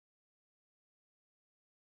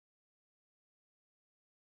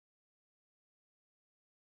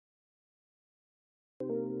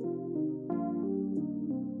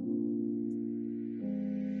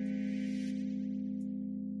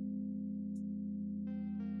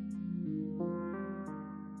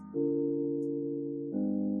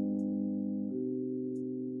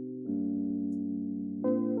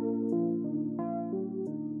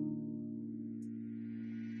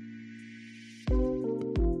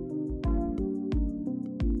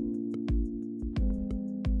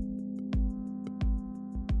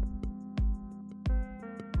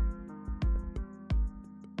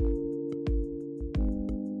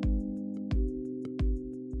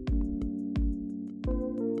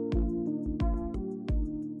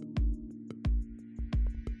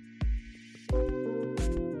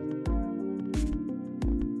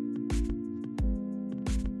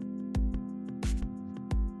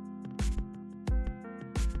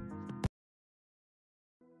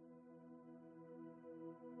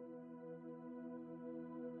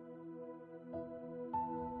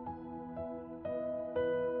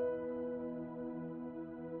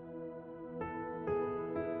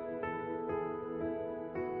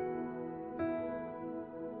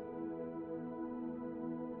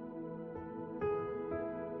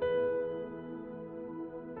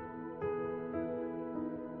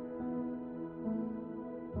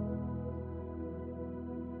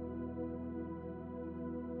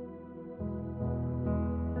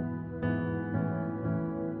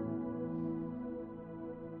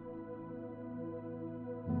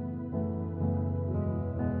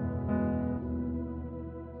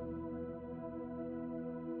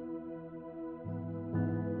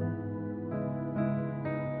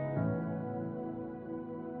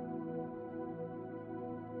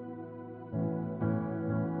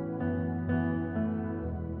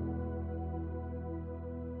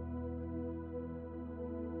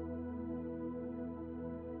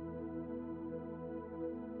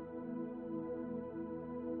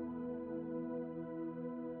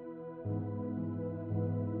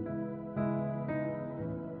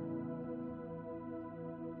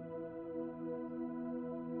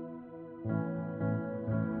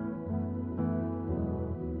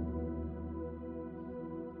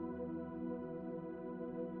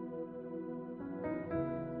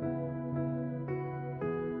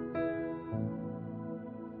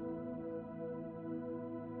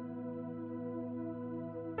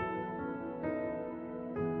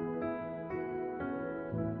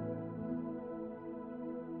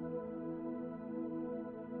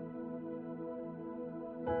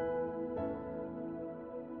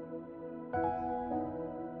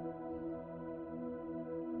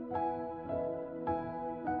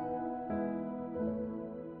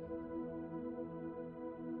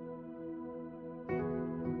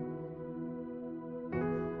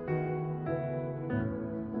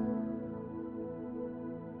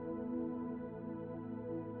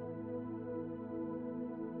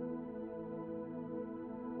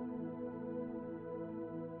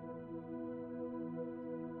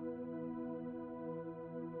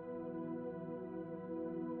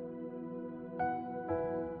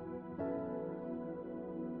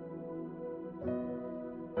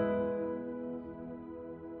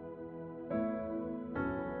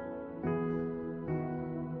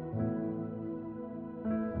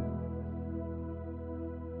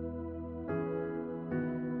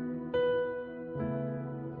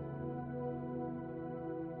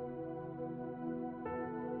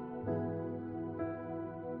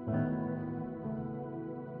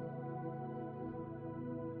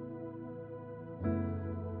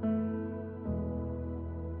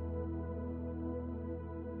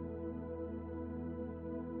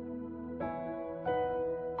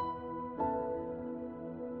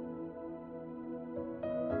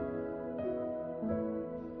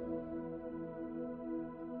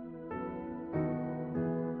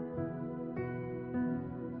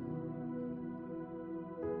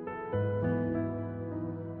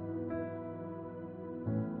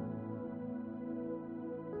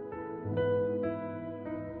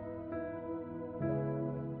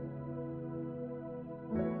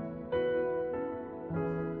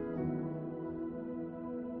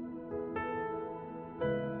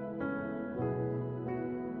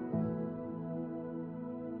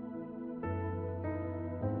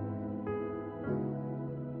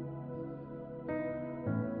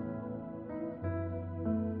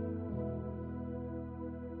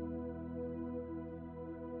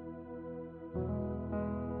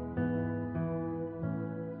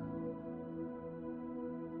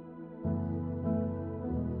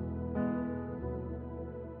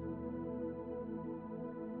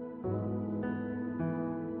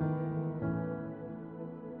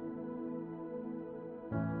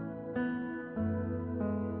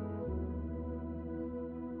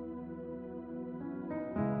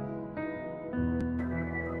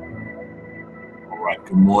Right.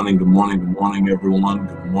 Good morning, everyone. Good morning, good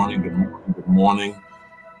morning, good morning.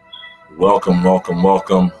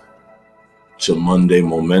 Welcome to Monday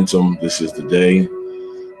Momentum. This is the day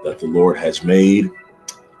that the Lord has made,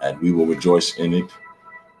 and we will rejoice in it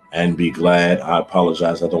and be glad. I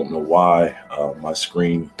apologize. I don't know why my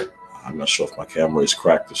screen, I'm not sure if my camera is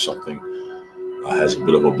cracked or something, has a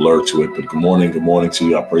bit of a blur to it. But good morning to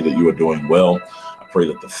you. I pray that you are doing well. I pray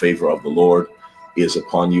that the favor of the Lord is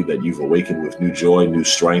upon you, that you've awakened with new joy, new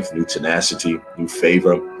strength, new tenacity, new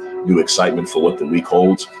favor, new excitement for what the week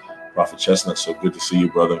holds. Prophet Chestnut, so good to see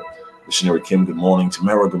you, brother. Missionary Kim, good morning.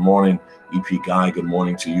 Tamara, good morning. EP Guy, good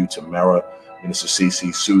morning to you. Tamara, Minister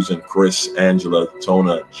Cece, Susan, Chris, Angela,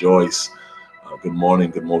 Tona, Joyce, good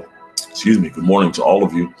morning. Good morning to all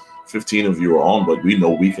of you. 15 of you are on, but we know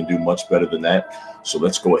we can do much better than that. So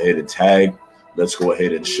let's go ahead and tag. Let's go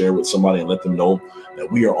ahead and share with somebody and let them know that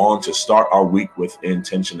we are on to start our week with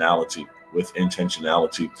intentionality.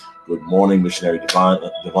 Good morning, Missionary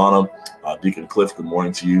Devana, Deacon Cliff, good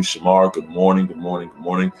morning to you. Shamar, good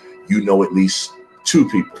morning. You know at least two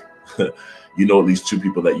people. You know at least two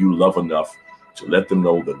people that you love enough to let them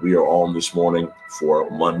know that we are on this morning for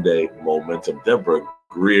Monday Momentum. Deborah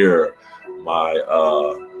Greer, my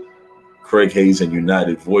Craig Hayes and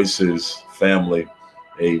United Voices family.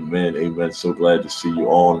 Amen. So glad to see you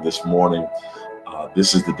on this morning.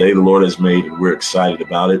 This is the day the Lord has made, and we're excited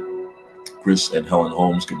about it. Chris and Helen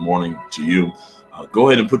Holmes, good morning to you. Go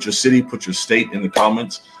ahead and put your city, put your state in the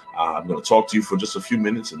comments. I'm going to talk to you for just a few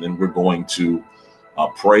minutes, and then we're going to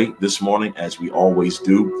pray this morning, as we always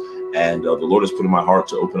do. And the Lord has put in my heart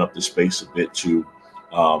to open up this space a bit to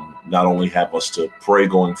not only have us to pray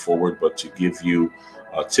going forward, but to give you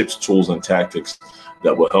tips, tools, and tactics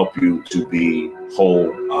that will help you to be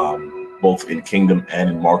whole, both in kingdom and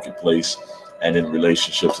in marketplace and in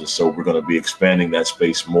relationships. And so we're going to be expanding that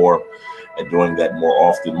space more and doing that more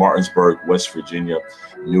often. Martinsburg, West Virginia,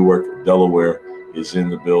 Newark, Delaware is in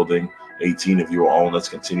the building. 18 of you are on. Let's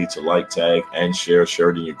continue to like, tag, and share.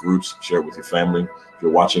 Share it in your groups. Share it with your family. If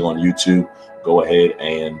you're watching on YouTube, go ahead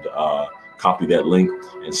and copy that link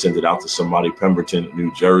and send it out to somebody. Pemberton,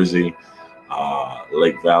 New Jersey,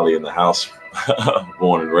 Lake Valley in the house,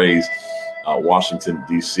 born and raised. Washington,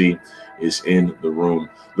 D.C. is in the room.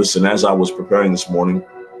 Listen, as I was preparing this morning,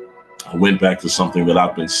 I went back to something that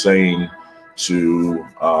I've been saying to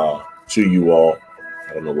you all.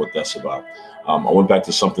 I don't know what that's about. I went back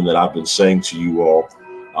to something that I've been saying to you all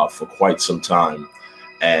for quite some time,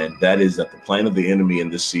 and that is that the plan of the enemy in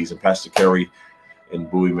this season, Pastor Kerry in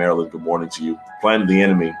Bowie, Maryland, good morning to you. The plan of the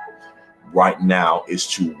enemy right now is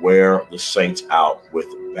to wear the saints out with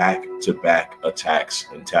back-to-back attacks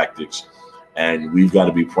and tactics, and we've got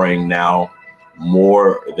to be praying now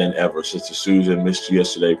more than ever. Sister Susan, missed you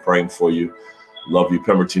yesterday, praying for you. Love you.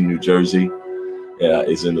 Pemberton, New Jersey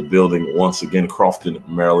is in the building. Once again, Crofton,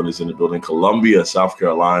 Maryland is in the building. Columbia, South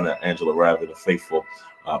Carolina, Angela Rabbit, a faithful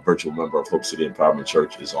virtual member of Hope City Empowerment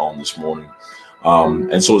Church, is on this morning.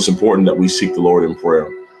 And so it's important that we seek the Lord in prayer.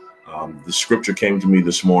 The scripture came to me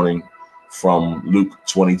this morning from Luke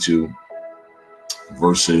 22,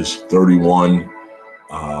 verses 31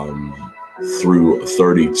 through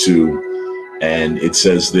 32. And it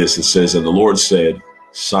says this, and the Lord said,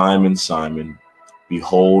 Simon, Simon,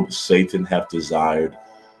 behold, Satan hath desired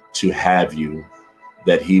to have you,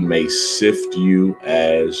 that he may sift you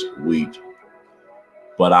as wheat.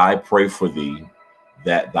 But I pray for thee,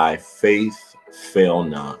 that thy faith fail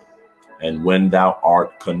not. And when thou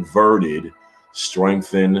art converted,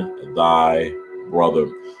 strengthen thy brother.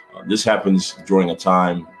 This happens during a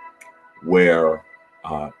time where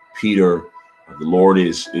Peter, the Lord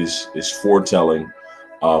is foretelling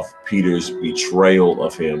of Peter's betrayal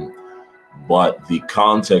of him, but the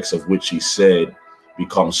context of which he said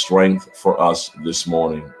becomes strength for us this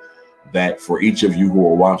morning. That for each of you who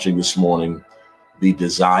are watching this morning, the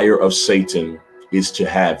desire of Satan is to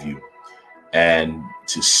have you and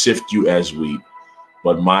to sift you as wheat.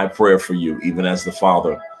 But my prayer for you, even as the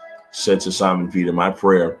Father said to Simon Peter, my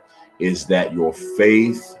prayer is that your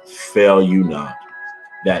faith fail you not.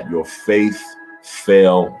 That your faith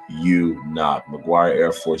fail you not. McGuire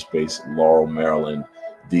Air Force Base, Laurel, Maryland,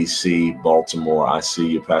 D.C., Baltimore. I see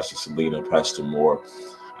you, Pastor Selena, Pastor Moore.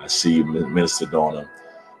 I see you, Minister Donna,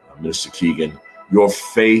 Minister Keegan. Your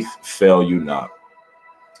faith fail you not.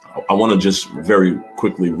 I want to just very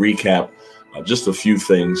quickly recap just a few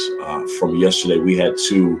things from yesterday. We had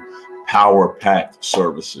two power-packed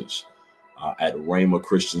services at Rhema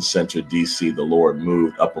Christian Center, D.C. The Lord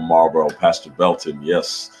moved. Upper Marlboro, Pastor Belton,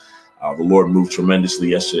 yes. The Lord moved tremendously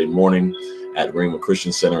yesterday morning at Rhema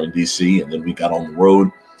Christian Center in D.C. And then we got on the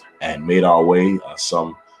road and made our way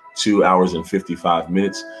some 2 hours and 55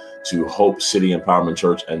 minutes to Hope City Empowerment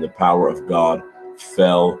Church, and the power of God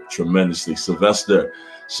fell tremendously. Sylvester,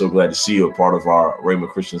 so glad to see you, a part of our Rhema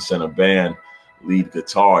Christian Center band, lead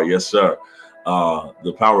guitar. Yes, sir.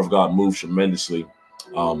 The power of God moved tremendously.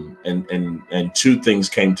 And two things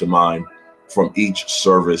came to mind from each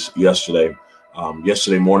service yesterday.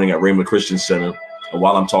 Yesterday morning at Rhema Christian Center, and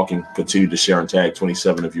while I'm talking, continue to share and tag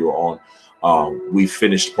 27 if you are on. We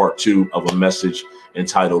finished part 2 of a message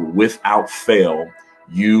entitled, "Without Fail,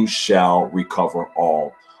 You Shall Recover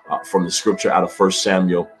All," from the scripture out of 1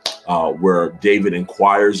 Samuel, where David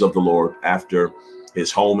inquires of the Lord after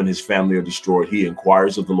his home and his family are destroyed. He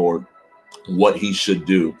inquires of the Lord what he should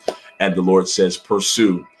do. And the Lord says,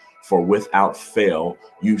 "Pursue, for without fail,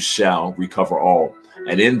 you shall recover all."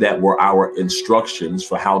 And in that were our instructions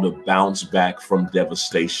for how to bounce back from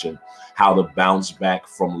devastation, how to bounce back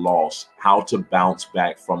from loss, how to bounce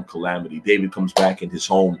back from calamity. David comes back and his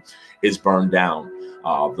home is burned down.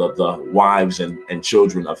 The wives and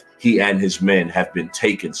children of he and his men have been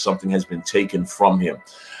taken. Something has been taken from him.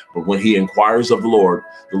 But when he inquires of the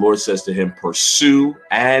Lord says to him, "Pursue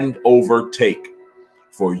and overtake,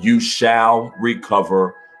 for you shall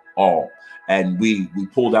recover all." And we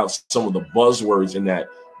pulled out some of the buzzwords in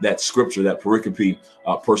that scripture, that pericope: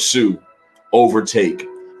 pursue, overtake,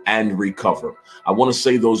 and recover. I want to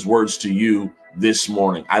say those words to you this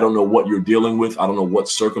morning. I don't know what you're dealing with. I don't know what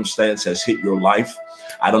circumstance has hit your life.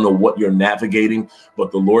 I don't know what you're navigating,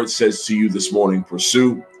 but the Lord says to you this morning,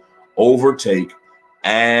 pursue, overtake,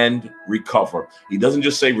 and recover. He doesn't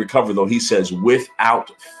just say recover, though. He says,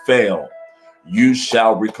 without fail, you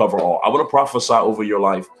shall recover all. I want to prophesy over your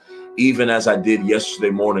life, even as I did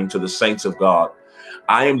yesterday morning to the saints of God.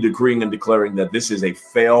 I am decreeing and declaring that this is a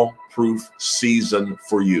fail-proof season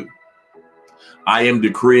for you. I am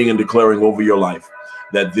decreeing and declaring over your life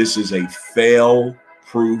that this is a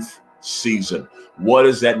fail-proof season. What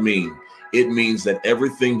does that mean? It means that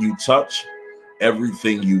everything you touch,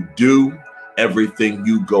 everything you do, everything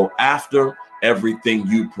you go after, everything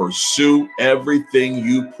you pursue, everything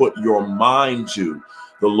you put your mind to,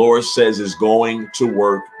 the Lord says is going to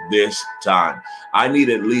work this time. I need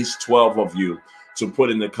at least 12 of you to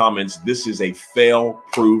put in the comments, this is a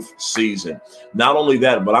fail-proof season. Not only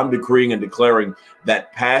that, but I'm decreeing and declaring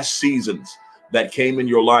that past seasons that came in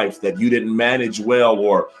your life that you didn't manage well,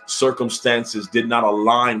 or circumstances did not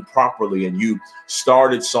align properly, and you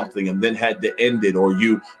started something and then had to end it, or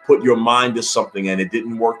you put your mind to something and it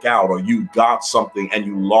didn't work out, or you got something and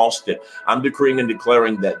you lost it. I'm decreeing and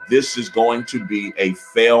declaring that this is going to be a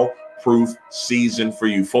fail-proof season for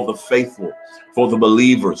you, for the faithful, for the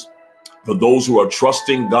believers, for those who are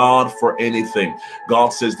trusting God for anything.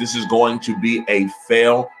 God says this is going to be a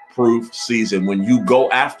fail-proof season. When you go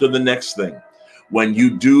after the next thing, when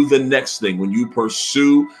you do the next thing, when you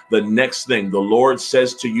pursue the next thing, the Lord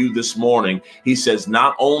says to you this morning, he says,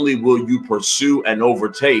 not only will you pursue and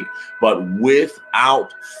overtake, but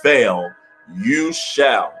without fail, you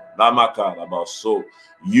shall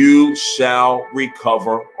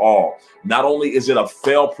recover all. Not only is it a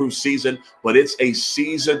fail-proof season, but it's a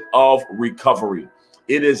season of recovery.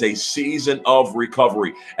 It is a season of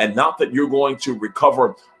recovery. And not that you're going to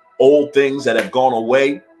recover old things that have gone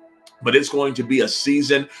away, but it's going to be a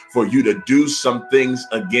season for you to do some things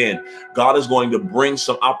again. God is going to bring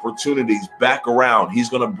some opportunities back around. He's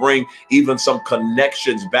going to bring even some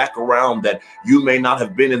connections back around that you may not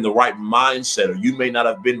have been in the right mindset, or you may not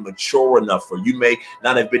have been mature enough, or you may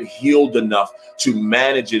not have been healed enough to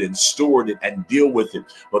manage it and steward it and deal with it.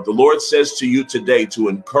 But the Lord says to you today to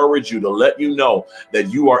encourage you, to let you know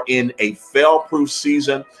that you are in a fail-proof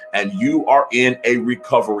season and you are in a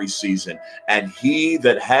recovery season. And he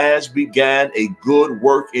that has began a good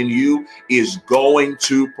work in you is going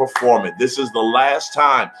to perform it. This is the last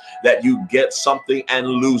time that you get something and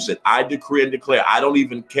lose it. I decree and declare, I don't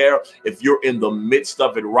even care if you're in the midst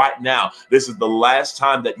of it right now. This is the last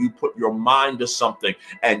time that you put your mind to something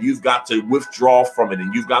and you've got to withdraw from it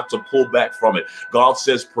and you've got to pull back from it. God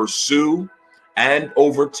says, pursue and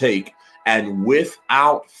overtake, and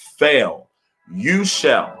without fail, you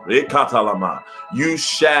shall recover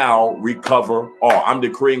all. I'm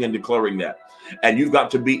decreeing and declaring that. And you've got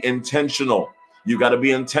to be intentional. You've got to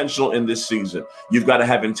be intentional in this season. You've got to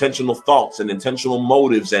have intentional thoughts and intentional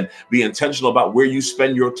motives, and be intentional about where you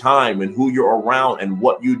spend your time and who you're around and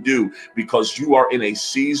what you do, because you are in a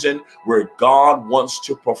season where God wants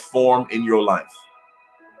to perform in your life.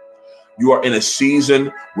 You are in a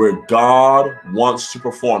season where God wants to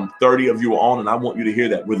perform. 30 of you are on, and I want you to hear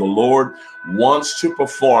that, where the Lord wants to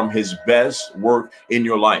perform his best work in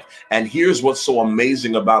your life. And here's what's so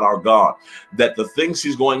amazing about our God, that the things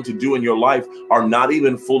he's going to do in your life are not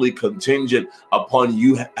even fully contingent upon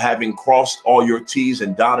you having crossed all your T's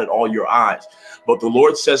and dotted all your I's. But the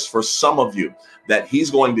Lord says for some of you that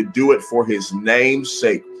he's going to do it for his name's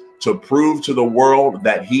sake, to prove to the world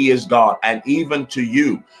that he is God, and even to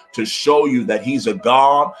you, to show you that he's a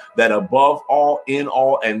God that above all, in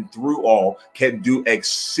all, and through all can do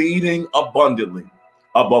exceeding abundantly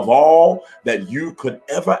above all that you could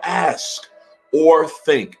ever ask or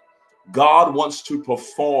think. God wants to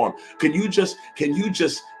perform. Can you just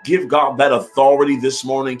give God that authority this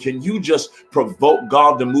morning? Can you just provoke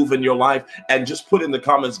God to move in your life and just put in the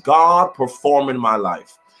comments, God, perform in my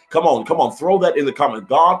life? Come on, throw that in the comments.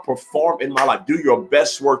 God, perform in my life. Do your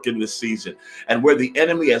best work in this season. And where the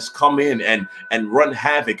enemy has come in and run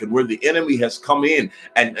havoc, and where the enemy has come in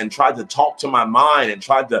and tried to talk to my mind and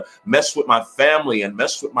tried to mess with my family and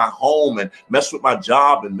mess with my home and mess with my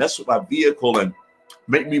job and mess with my vehicle and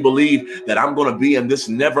make me believe that I'm going to be in this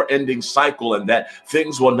never-ending cycle and that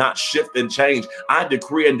things will not shift and change. I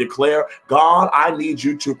decree and declare, God, I need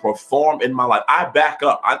you to perform in my life. I back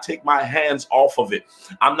up. I take my hands off of it.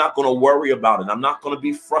 I'm not going to worry about it. I'm not going to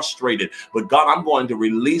be frustrated. But God, I'm going to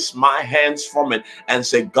release my hands from it and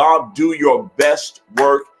say, God, do your best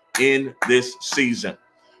work in this season.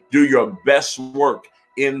 Do your best work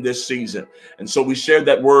in this season. And so we shared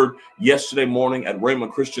that word yesterday morning at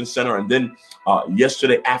Raymond Christian Center, and then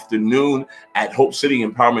yesterday afternoon at Hope City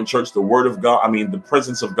Empowerment Church. The word of God, the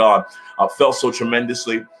presence of God fell so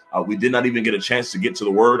tremendously. We did not even get a chance to get to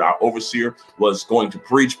the word. Our overseer was going to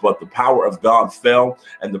preach, but the power of God fell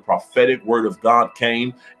and the prophetic word of God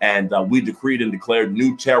came, and we decreed and declared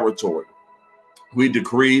new territory. We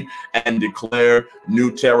decreed and declared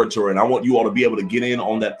new territory. And I want you all to be able to get in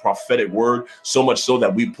on that prophetic word, so much so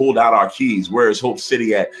that we pulled out our keys. Where is Hope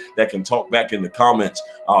City at? That can talk back in the comments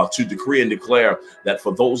to decree and declare that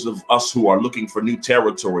for those of us who are looking for new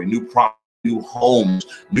territory, new property, new homes,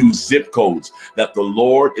 new zip codes, that the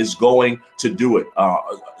Lord is going to do it.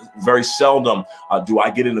 Very seldom do I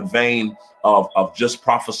get in the vein of just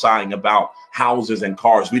prophesying about houses and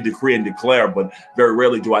cars. We decree and declare, but very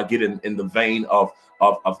rarely do I get in the vein of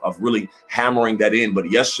really hammering that in. But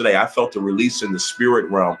yesterday I felt a release in the spirit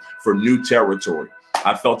realm for new territory.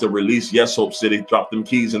 I felt a release. Yes, Hope City, drop them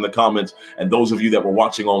keys in the comments. And those of you that were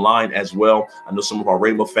watching online as well, I know some of our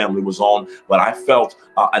Rainbow family was on, but I felt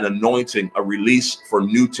an anointing, a release for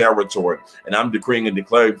new territory. And I'm decreeing and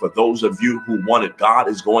declaring for those of you who want it, God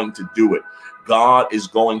is going to do it. God is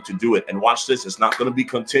going to do it. And watch this. It's not going to be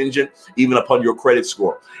contingent even upon your credit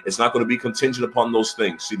score. It's not going to be contingent upon those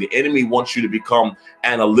things. See, the enemy wants you to become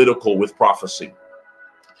analytical with prophecy.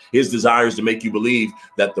 His desire is to make you believe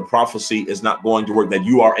that the prophecy is not going to work, that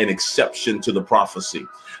you are an exception to the prophecy,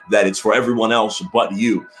 that it's for everyone else but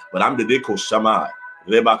you. But I'm the Diko Shamai,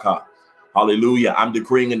 Rebaka. Hallelujah. I'm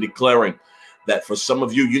decreeing and declaring that for some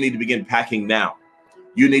of you, you need to begin packing now.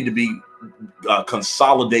 You need to be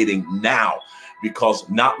consolidating now, because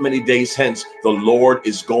not many days hence, the Lord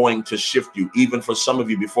is going to shift you. Even for some of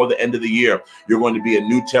you, before the end of the year, you're going to be in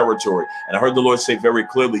new territory. And I heard the Lord say very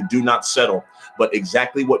clearly, do not settle, but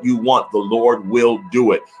exactly what you want, the Lord will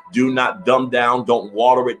do it. Do not dumb down, don't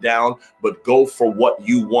water it down, but go for what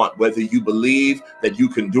you want. Whether you believe that you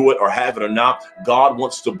can do it or have it or not, God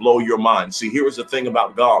wants to blow your mind. See, here is the thing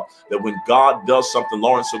about God, that when God does something,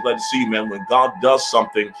 Lawrence, so glad to see you, man. When God does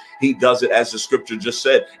something, he does it, as the scripture just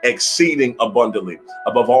said, exceeding abundantly,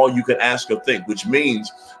 above all you can ask or think, which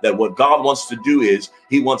means that what God wants to do is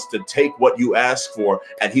he wants to take what you ask for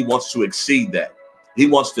and he wants to exceed that. He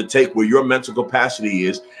wants to take where your mental capacity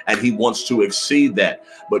is and he wants to exceed that.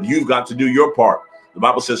 But you've got to do your part. The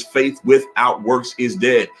Bible says faith without works is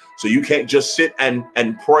dead. So you can't just sit and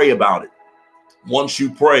pray about it. Once you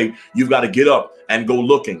pray, you've got to get up and go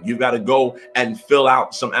looking. You've got to go and fill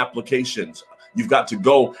out some applications. You've got to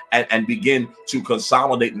go and begin to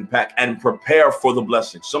consolidate and pack and prepare for the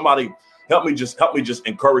blessing. Somebody help me just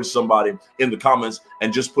encourage somebody in the comments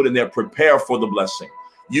and just put in there, prepare for the blessing.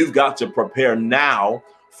 You've got to prepare now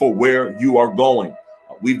for where you are going.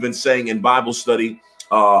 We've been saying in Bible study,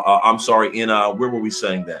 where were we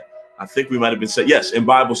saying that? I think we might have been saying, yes, in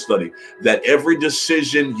Bible study, that every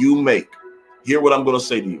decision you make, hear what I'm going to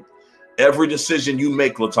say to you. Every decision you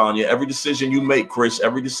make, Latanya, every decision you make, Chris,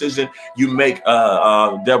 every decision you make,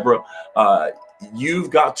 Deborah, you've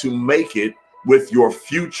got to make it with your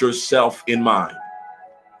future self in mind.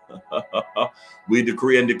 We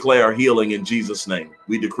decree and declare healing in Jesus' name.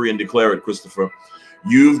 We decree and declare it, Christopher.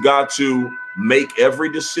 You've got to make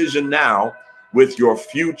every decision now with your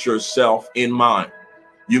future self in mind.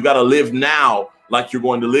 You've got to live now like you're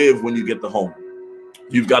going to live when you get the home.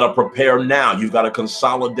 You've got to prepare now. You've got to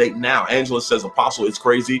consolidate now. Angela says, Apostle, it's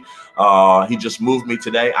crazy. He just moved me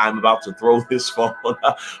today. I'm about to throw this phone.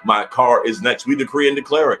 My car is next. We decree and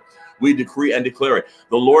declare it. We decree and declare it.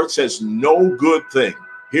 The Lord says, no good thing.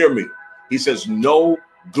 Hear me. He says, no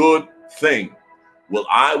good thing will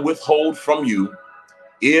I withhold from you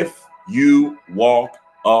if you walk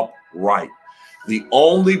upright. The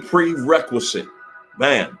only prerequisite,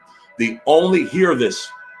 man, hear this,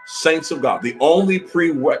 saints of God, the only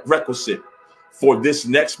prerequisite for this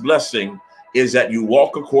next blessing is that you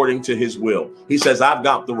walk according to his will. He says, I've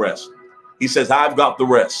got the rest. He says, I've got the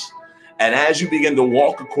rest. And as you begin to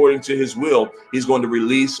walk according to his will, he's going to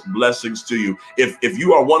release blessings to you. If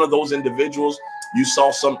you are one of those individuals, you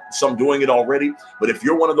saw some doing it already, but if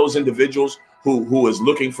you're one of those individuals who is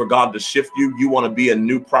looking for God to shift you, you want to be a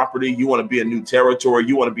new property, you want to be a new territory,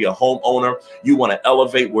 you want to be a homeowner, you want to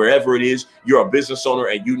elevate wherever it is, you're a business owner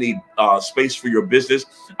and you need space for your business,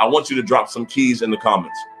 I want you to drop some keys in the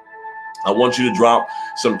comments. I want you to drop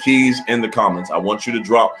some keys in the comments. I want you to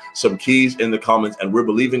drop some keys in the comments. And we're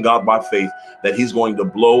believing God by faith that he's going to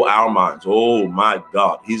blow our minds. Oh, my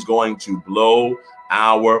God. He's going to blow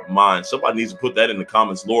our minds. Somebody needs to put that in the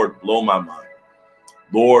comments. Lord, blow my mind.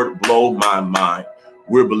 Lord, blow my mind.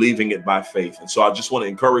 We're believing it by faith. And so I just want to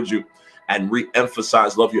encourage you and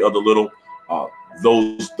re-emphasize, love you other little,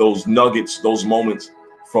 those nuggets, those moments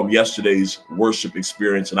from yesterday's worship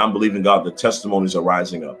experience. And I'm believing God, the testimonies are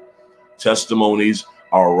rising up. Testimonies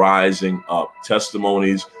are rising up.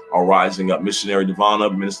 Testimonies are rising up. Missionary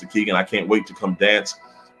Devonna, Minister Keegan, I can't wait to come dance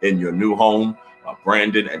in your new home.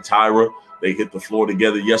 Brandon and Tyra, they hit the floor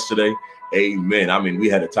together yesterday. Amen. I mean, we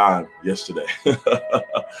had a time yesterday.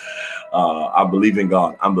 I believe in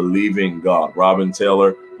God. I'm believing God. Robin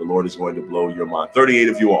Taylor, the Lord is going to blow your mind. 38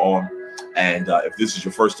 of you are on. And if this is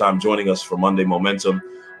your first time joining us for Monday Momentum,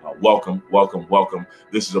 welcome, welcome, welcome.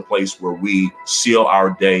 This is a place where we seal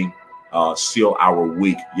our day, seal our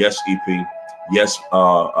week. Yes, EP. Yes,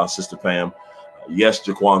 Sister Pam. Yes,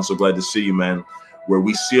 Jaquan. So glad to see you, man. Where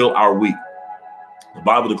we seal our week. The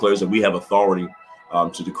Bible declares that we have authority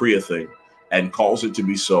to decree a thing and calls it to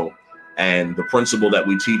be so. And the principle that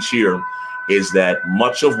we teach here is that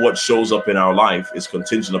much of what shows up in our life is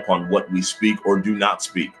contingent upon what we speak or do not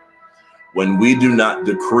speak. When we do not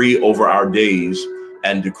decree over our days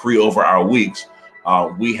and decree over our weeks,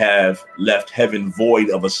 we have left heaven void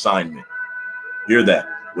of assignment. Hear that.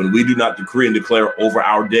 When we do not decree and declare over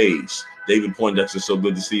our days, David Poindexter, so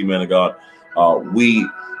good to see you, man of God. We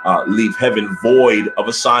leave heaven void of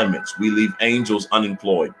assignments. We leave angels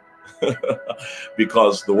unemployed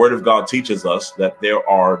because the word of God teaches us that there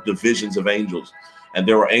are divisions of angels, and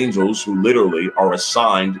there are angels who literally are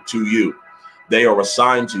assigned to you. They are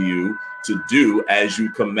assigned to you to do as you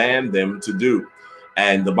command them to do.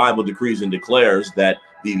 And the Bible decrees and declares that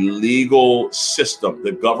the legal system,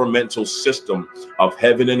 the governmental system of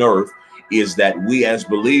heaven and earth is that we as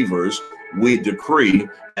believers, we decree,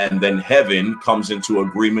 and then heaven comes into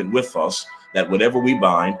agreement with us that whatever we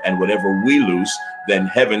bind and whatever we loose, then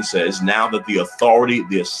heaven says, now that the authority,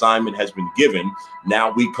 the assignment has been given,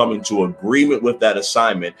 now we come into agreement with that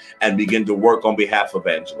assignment and begin to work on behalf of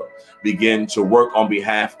Angela, begin to work on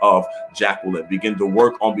behalf of Jacqueline, begin to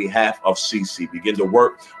work on behalf of Cece, begin to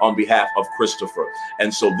work on behalf of Christopher.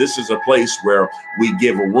 And so this is a place where we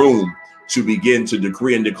give room to begin to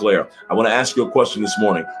decree and declare. I want to ask you a question this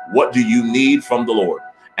morning. What do you need from the Lord?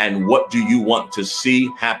 And what do you want to see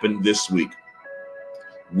happen this week?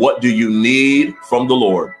 What do you need from the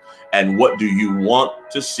Lord? And what do you want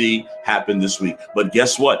to see happen this week? But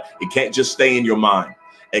guess what? It can't just stay in your mind.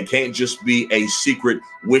 It can't just be a secret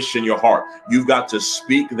wish in your heart. You've got to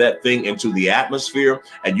speak that thing into the atmosphere,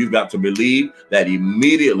 and you've got to believe that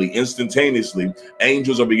immediately, instantaneously,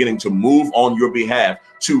 angels are beginning to move on your behalf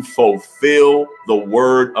to fulfill the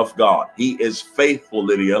word of God. He is faithful,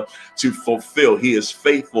 Lydia, to fulfill. He is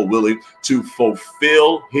faithful, Willie, to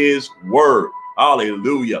fulfill his word.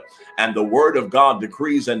 Hallelujah. And the word of God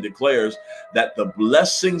decrees and declares that the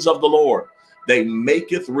blessings of the Lord, they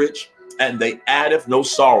maketh rich, and they addeth no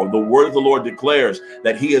sorrow. The word of the Lord declares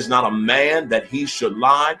that he is not a man that he should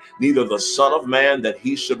lie, neither the son of man that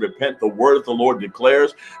he should repent. The word of the Lord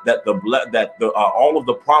declares that all of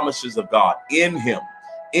the promises of God in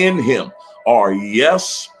him are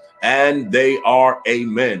yes, and they are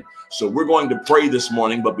amen. So we're going to pray this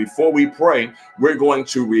morning, but before we pray, we're going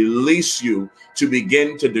to release you to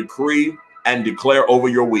begin to decree and declare over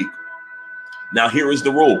your week. Now, here is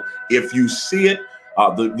the rule. If you see it,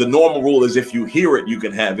 The normal rule is if you hear it, you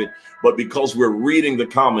can have it. But because we're reading the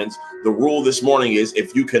comments, the rule this morning is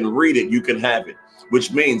if you can read it, you can have it.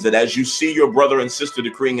 Which means that as you see your brother and sister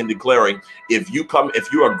decreeing and declaring, if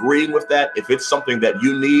you're agreeing with that, if it's something that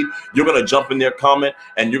you need, you're going to jump in their comment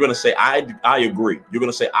and you're going to say, I agree. You're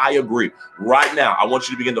going to say, I agree. Right now, I want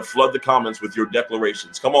you to begin to flood the comments with your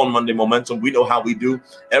declarations. Come on, Monday Momentum. We know how we do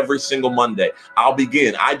every single Monday. I'll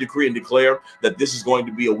begin. I decree and declare that this is going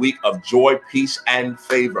to be a week of joy, peace, and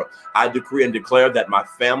favor. I decree and declare that my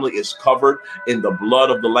family is covered in the blood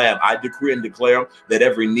of the Lamb. I decree and declare that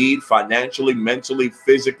every need financially, mentally,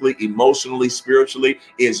 physically, emotionally, spiritually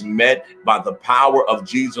is met by the power of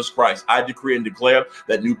Jesus Christ. I decree and declare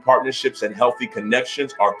that new partnerships and healthy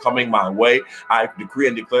connections are coming my way. I decree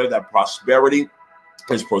and declare that prosperity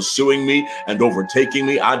is pursuing me and overtaking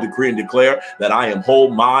me. I decree and declare that I am whole,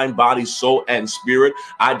 mind, body, soul, and spirit.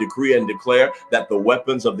 I decree and declare that the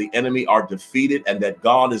weapons of the enemy are defeated and that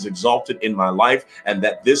God is exalted in my life and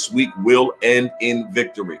that this week will end in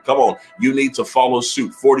victory. Come on, you need to follow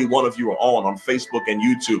suit. 41 of you are on Facebook and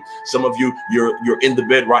YouTube. Some of you, you're in the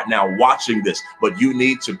bed right now watching this, but you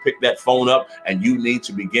need to pick that phone up and you need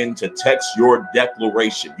to begin to text your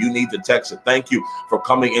declaration. You need to text it. Thank you for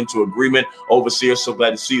coming into agreement, Overseer. So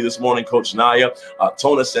glad to see you this morning, Coach Naya.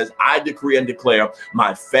 Tona says, I decree and declare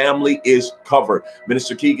my family is covered.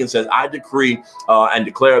 Minister Keegan says, I decree and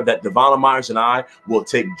declare that Devonna Myers and I will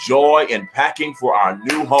take joy in packing for our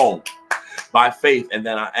new home by faith, and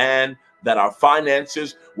that our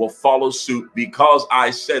finances will follow suit because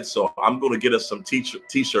I said so. I'm going to get us some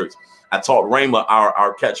t-shirts. I taught Rhema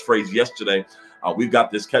our catchphrase yesterday. We've got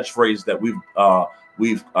this catchphrase that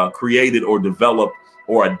we've created or developed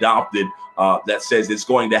or adopted that says it's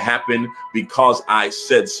going to happen because I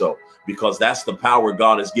said so, because that's the power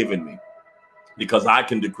God has given me, because I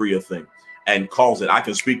can decree a thing and cause it. I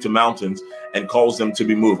can speak to mountains and cause them to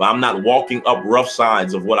be moved. I'm not walking up rough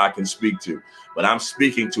sides of what I can speak to, but I'm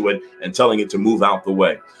speaking to it and telling it to move out the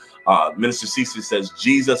way. Minister Cece says,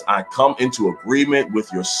 Jesus, I come into agreement with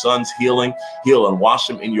your son's healing. Heal and wash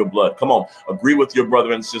him in your blood. Come on, agree with your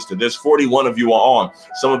brother and sister. There's 41 of you are on.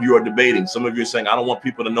 Some of you are debating. Some of you are saying, I don't want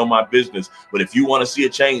people to know my business. But if you want to see a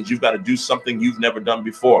change, you've got to do something you've never done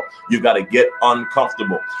before. You've got to get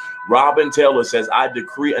uncomfortable. Robin Taylor says, I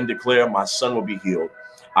decree and declare my son will be healed.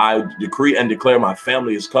 I decree and declare my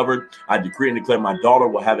family is covered. I decree and declare my daughter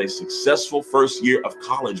will have a successful first year of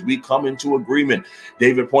college. We come into agreement.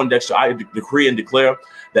 David Poindexter, I decree and declare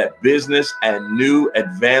that business and new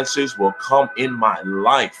advances will come in my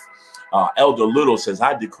life. Elder Little says,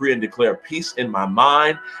 I decree and declare peace in my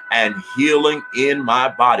mind and healing in my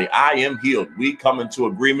body. I am healed. We come into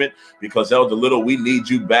agreement because, Elder Little, we need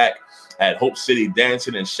you back at Hope City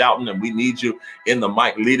dancing and shouting, and we need you in the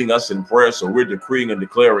mic leading us in prayer. So we're decreeing and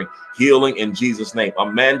declaring healing in Jesus' name.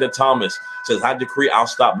 Amanda Thomas says, I decree I'll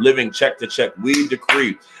stop living check to check. We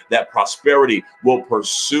decree that prosperity will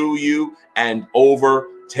pursue you and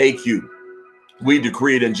overtake you. We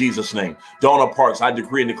decree it in Jesus' name. Donna Parks, I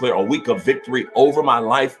decree and declare a week of victory over my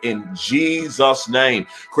life in Jesus' name.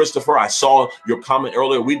 Christopher, I saw your comment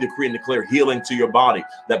earlier. We decree and declare healing to your body,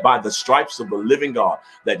 that by the stripes of the living God,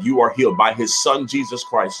 that you are healed. By his son, Jesus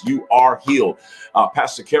Christ, you are healed.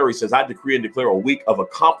 Pastor Kerry says, I decree and declare a week of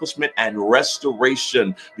accomplishment and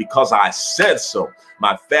restoration because I said so.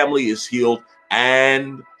 My family is healed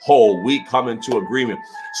and whole. We come into agreement.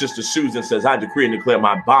 Sister Susan says, I decree and declare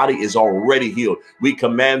my body is already healed. We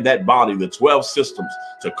command that body, the 12 systems,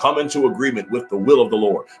 to come into agreement with the will of the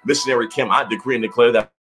Lord. Missionary Kim, I decree and declare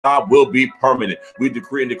that God will be permanent. We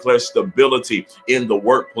decree and declare stability in the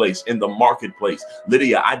workplace, in the marketplace.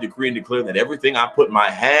 Lydia, I decree and declare that everything I put my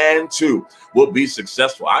hand to will be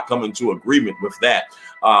successful. I come into agreement with that.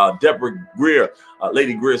 Deborah Greer,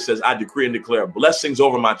 Lady Greer says, I decree and declare blessings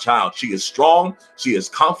over my child. She is strong, she is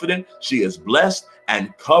confident, she is blessed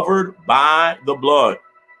and covered by the blood.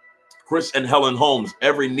 Chris and Helen Holmes,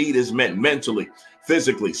 every need is met mentally,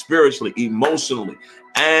 physically, spiritually, emotionally,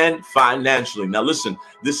 and financially. Now listen,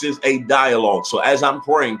 this is a dialogue. So as I'm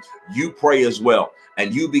praying, you pray as well.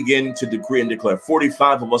 And you begin to decree and declare.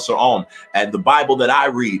 45 of us are on. And the Bible that I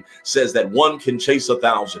read says that one can chase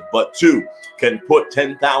 1,000, but two can put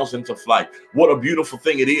 10,000 to flight. What a beautiful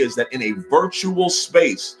thing it is that in a virtual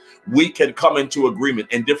space, we can come into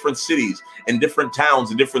agreement in different cities, in different towns,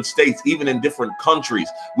 in different states, even in different countries.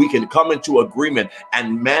 We can come into agreement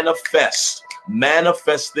and manifest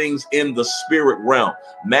things in the spirit realm.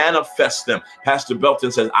 Manifest them. Pastor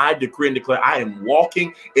Belton says, I decree and declare I am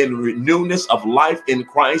walking in newness of life in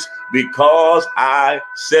Christ because I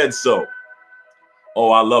said so.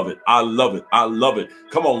 Oh, I love it. I love it. I love it.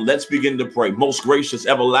 Come on, let's begin to pray. Most gracious,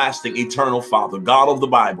 everlasting, eternal Father, God of the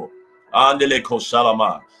Bible. Andele ko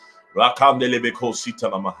shalama. Rakandele beko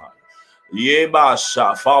sitalamaha.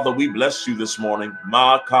 Yebasha. Father, we bless you this morning.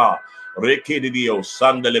 Maka. Rekididio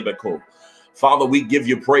sandele beko. Father, we give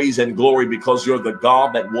you praise and glory because you're the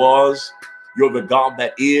God that was. You're the God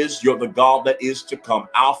that is. You're the God that is to come.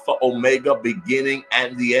 Alpha, Omega, beginning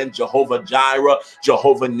and the end. Jehovah Jireh,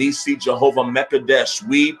 Jehovah Nisi, Jehovah Mekadesh.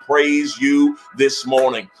 We praise you this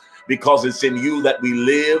morning because it's in you that we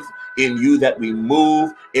live, in you that we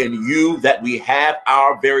move, in you that we have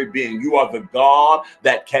our very being. You are the God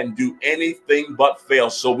that can do anything but fail.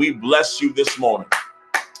 So we bless you this morning.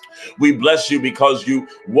 We bless you because you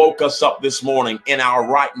woke us up this morning in our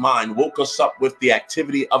right mind, woke us up with the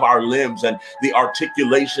activity of our limbs and the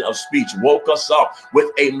articulation of speech, woke us up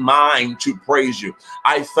with a mind to praise you.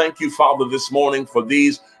 I thank you, Father, this morning for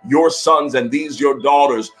these your sons and these your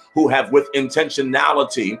daughters who have with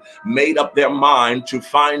intentionality made up their mind to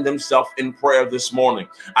find themselves in prayer this morning.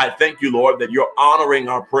 I thank you, Lord, that you're honoring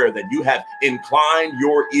our prayer, that you have inclined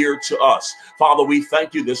your ear to us. Father, we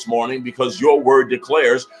thank you this morning because your word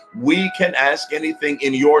declares we can ask anything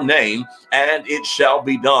in your name and it shall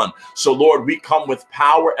be done. So, Lord, we come with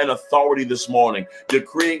power and authority this morning,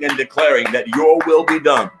 decreeing and declaring that your will be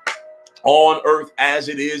done on earth as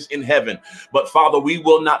it is in heaven. But Father, we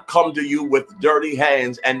will not come to you with dirty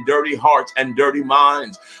hands and dirty hearts and dirty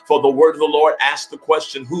minds. For the word of the Lord asks the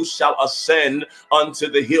question, who shall ascend unto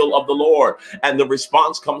the hill of the Lord? And the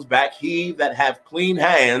response comes back, he that have clean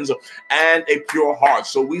hands and a pure heart.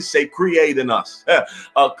 So we say, create in us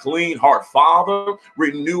a clean heart. Father,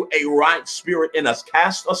 renew a right spirit in us.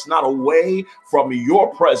 Cast us not away from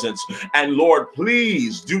your presence. And Lord,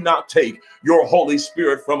 please do not take your Holy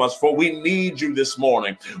Spirit from us, for we need you this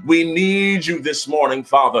morning. We need you this morning,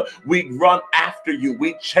 Father. We run after you.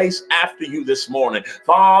 We chase after you this morning.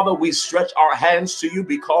 Father, we stretch our hands to you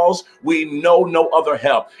because we know no other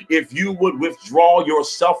help. If you would withdraw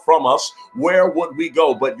yourself from us, where would we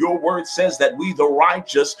go? But your word says that we, the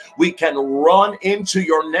righteous, we can run into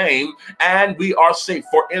your name and we are safe.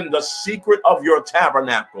 For in the secret of your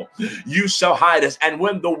tabernacle, you shall hide us. And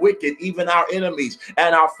when the wicked, even our enemies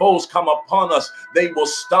and our foes come upon us, they will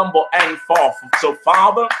stumble and fall. So,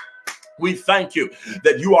 Father, we thank you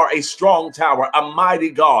that you are a strong tower, a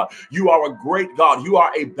mighty God. You are a great God. You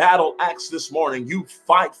are a battle axe this morning. You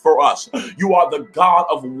fight for us. You are the God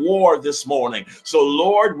of war this morning. So,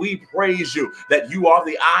 Lord, we praise you that you are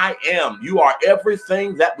the I am. You are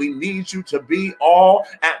everything that we need you to be all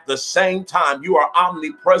at the same time. You are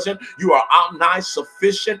omnipresent. You are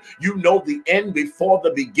omnisufficient. You know the end before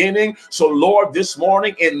the beginning. So, Lord, this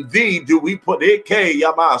morning in thee do we put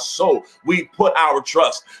we put our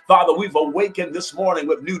trust. Father, we've awakened this morning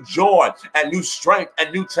with new joy and new strength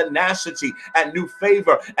and new tenacity and new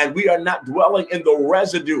favor, and we are not dwelling in the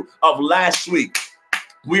residue of last week.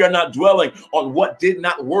 We are not dwelling on what did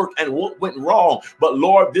not work and what went wrong. But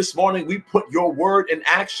Lord, this morning we put your word in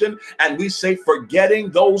action and we say,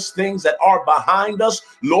 forgetting those things that are behind us,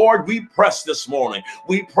 Lord, we press this morning.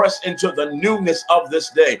 We press into the newness of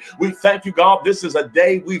this day. We thank you, God. This is a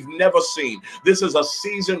day we've never seen. This is a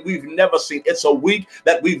season we've never seen. It's a week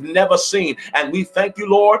that we've never seen. And we thank you,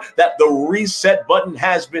 Lord, that the reset button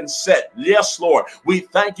has been set. Yes, Lord. We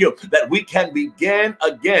thank you that we can begin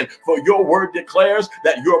again. For your word declares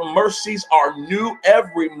that your mercies are new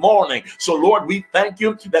every morning. So, Lord, we thank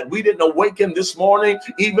you that we didn't awaken this morning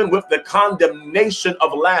even with the condemnation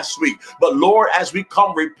of last week. But, Lord, as we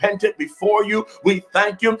come repentant before you, we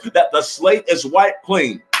thank you that the slate is wiped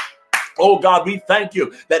clean. Oh God, we thank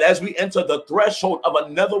you that as we enter the threshold of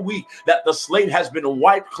another week, that the slate has been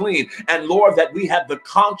wiped clean. And Lord, that we have the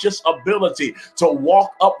conscious ability to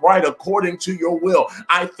walk upright according to your will.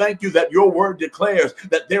 I thank you that your word declares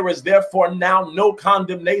that there is therefore now no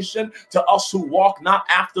condemnation to us who walk not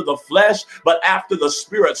after the flesh, but after the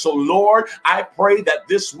spirit. So Lord, I pray that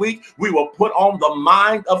this week we will put on the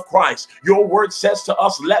mind of Christ. Your word says to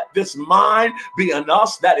us, let this mind be in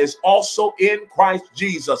us that is also in Christ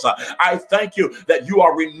Jesus. I thank you that you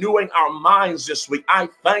are renewing our minds this week. I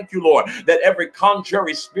thank you, Lord, that every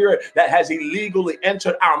contrary spirit that has illegally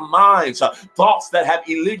entered our minds, thoughts that have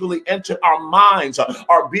illegally entered our minds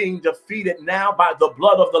are being defeated now by the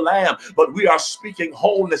blood of the Lamb. But we are speaking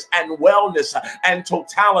wholeness and wellness and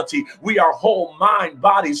totality. We are whole mind,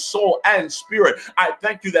 body, soul, and spirit. I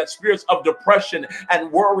thank you that spirits of depression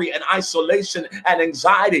and worry and isolation and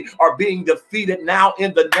anxiety are being defeated now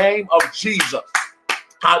in the name of Jesus.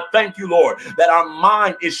 I thank you, Lord, that our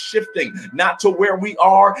mind is shifting not to where we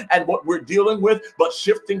are and what we're dealing with, but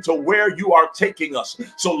shifting to where you are taking us.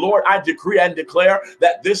 So, Lord, I decree and declare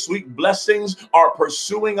that this week blessings are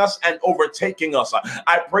pursuing us and overtaking us.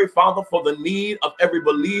 I pray, Father, for the need of every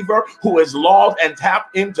believer who is logged and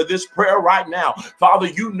tapped into this prayer right now. Father,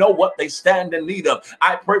 you know what they stand in need of.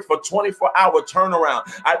 I pray for 24-hour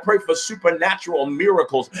turnaround. I pray for supernatural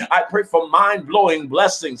miracles. I pray for mind-blowing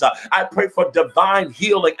blessings. I pray for divine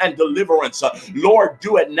healing and deliverance. Lord,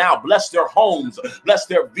 do it now. Bless their homes, bless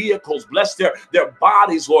their vehicles, bless their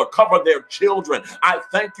bodies, Lord. Cover their children. I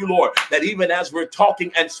thank you, Lord, that even as we're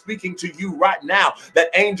talking and speaking to you right now, that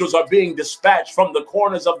angels are being dispatched from the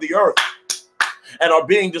corners of the earth and are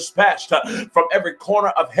being dispatched from every corner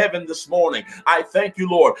of heaven this morning. I thank you,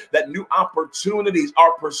 Lord, that new opportunities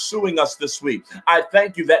are pursuing us this week. I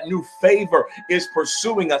thank you that new favor is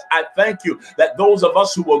pursuing us. I thank you that those of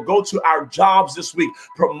us who will go to our jobs this week,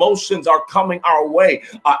 promotions are coming our way.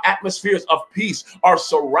 Atmospheres of peace are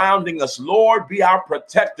surrounding us. Lord, be our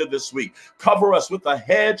protector this week. Cover us with a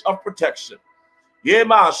hedge of protection.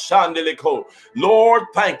 Lord,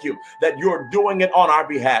 thank you that you're doing it on our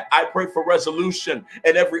behalf. I pray for resolution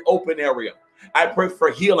in every open area. I pray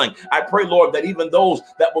for healing. I pray, Lord, that even those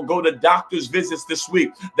that will go to doctor's visits this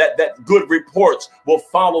week, that good reports will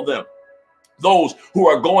follow them. Those who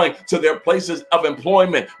are going to their places of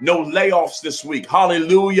employment, no layoffs this week.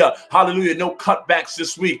 Hallelujah. Hallelujah. No cutbacks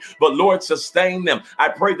this week. But Lord, sustain them. I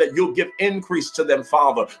pray that you'll give increase to them,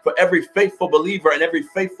 Father, for every faithful believer and every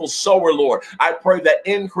faithful sower, Lord. I pray that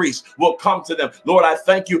increase will come to them. Lord, I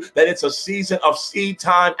thank you that it's a season of seed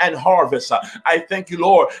time and harvest. I thank you,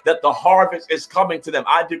 Lord, that the harvest is coming to them.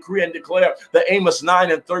 I decree and declare the Amos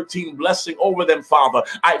 9:13 blessing over them, Father.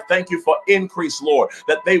 I thank you for increase, Lord,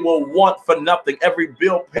 that they will want for nothing. Every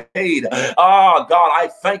bill paid. God, I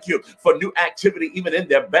thank you for new activity even in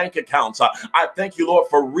their bank accounts. I thank you, Lord,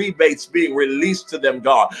 for rebates being released to them,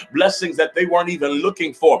 God. Blessings that they weren't even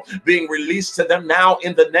looking for being released to them now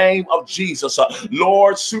in the name of Jesus.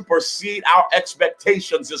 Lord, supersede our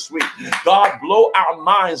expectations this week. God, blow our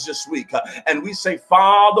minds this week. And we say,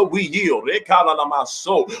 Father, we yield.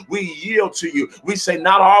 We yield to you. We say,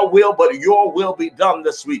 not our will, but your will be done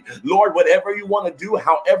this week. Lord, whatever you want to do,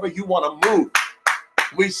 however you want to move,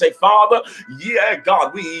 we say, Father, yeah,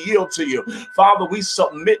 God, we yield to you. Father, we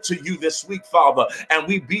submit to you this week, Father, and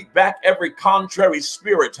we beat back every contrary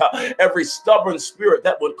spirit, every stubborn spirit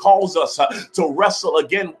that would cause us to wrestle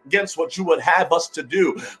again against what you would have us to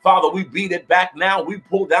do. Father, we beat it back now. We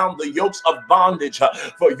pull down the yokes of bondage,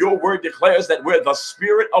 for your word declares that where the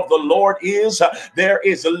Spirit of the Lord is, there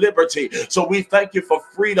is liberty. So we thank you for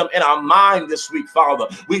freedom in our mind this week, Father.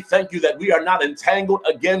 We thank you that we are not entangled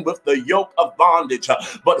again with the yoke of bondage,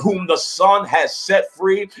 but whom the Son has set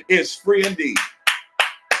free is free indeed.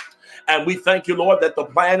 And we thank you, Lord, that the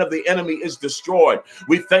plan of the enemy is destroyed.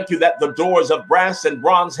 We thank you that the doors of brass and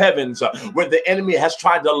bronze heavens, where the enemy has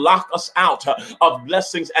tried to lock us out of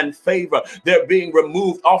blessings and favor, they're being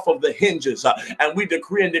removed off of the hinges. And we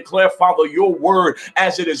decree and declare, Father, your word,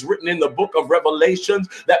 as it is written in the book of Revelations,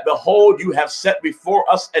 that behold, you have set before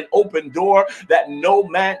us an open door that no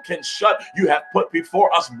man can shut. You have put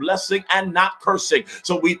before us blessing and not cursing.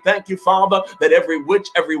 So we thank you, Father, that every witch,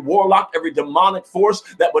 every warlock, every demonic force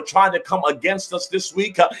that would try to come against us this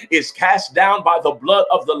week is cast down by the blood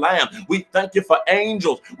of the Lamb. We thank you for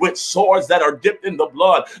angels with swords that are dipped in the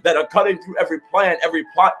blood, that are cutting through every plan, every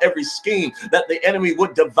plot, every scheme that the enemy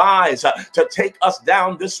would devise to take us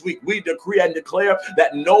down this week. We decree and declare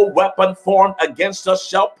that no weapon formed against us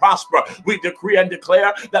shall prosper. We decree and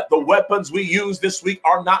declare that the weapons we use this week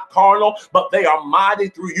are not carnal, but they are mighty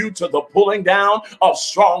through you to the pulling down of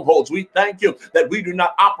strongholds. We thank you that we do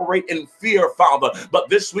not operate in fear, Father, but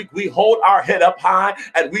this week we hold our head up high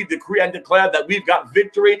and we decree and declare that we've got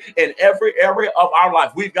victory in every area of our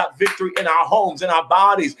life. We've got victory in our homes, in our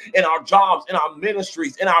bodies, in our jobs, in our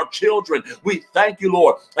ministries, in our children. We thank you,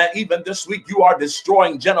 Lord, that even this week you are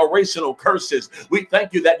destroying generational curses. We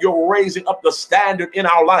thank you that you're raising up the standard in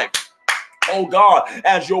our life. Oh God,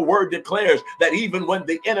 as your word declares that even when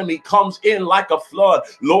the enemy comes in like a flood,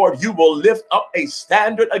 Lord, you will lift up a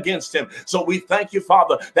standard against him. So we thank you,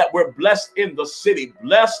 Father, that we're blessed in the city,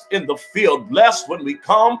 blessed in the field, blessed when we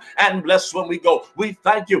come and blessed when we go. We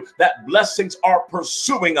thank you that blessings are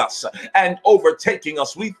pursuing us and overtaking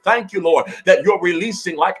us. We thank you, Lord, that you're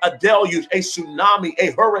releasing like a deluge, a tsunami,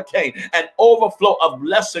 a hurricane, an overflow of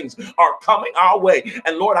blessings are coming our way.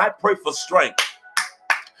 And Lord, I pray for strength.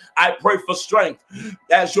 I pray for strength,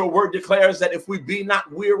 as your word declares that if we be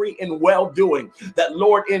not weary in well-doing, that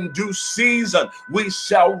Lord, in due season we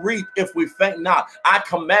shall reap if we faint not. I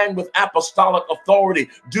command with apostolic authority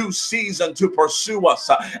due season to pursue us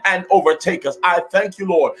and overtake us. I thank you,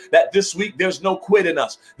 Lord, that this week there's no quit in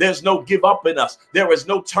us. There's no give up in us. There is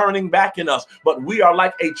no turning back in us, but we are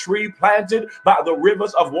like a tree planted by the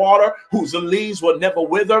rivers of water whose leaves will never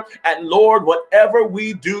wither. And Lord, whatever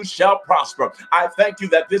we do shall prosper. I thank you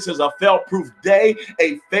that this is a fail-proof day,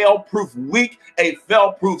 a fail-proof week, a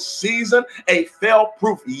fail-proof season, a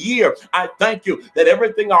fail-proof year. I thank you that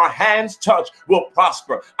everything our hands touch will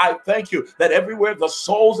prosper. I thank you that everywhere the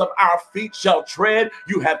soles of our feet shall tread,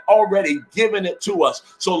 you have already given it to us.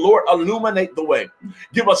 So Lord, illuminate the way.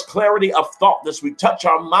 Give us clarity of thought this week. Touch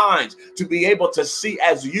our minds to be able to see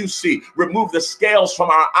as you see. Remove the scales from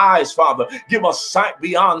our eyes, Father. Give us sight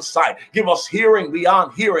beyond sight. Give us hearing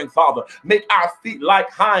beyond hearing, Father. Make our feet like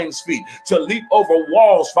hinds feet to leap over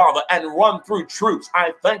walls, Father, and run through troops.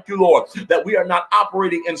 I thank you, Lord, that we are not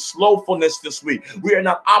operating in slowfulness this week. We are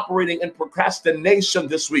not operating in procrastination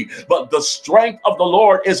this week, but the strength of the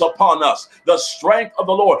Lord is upon us. The strength of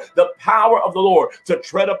the Lord, the power of the Lord to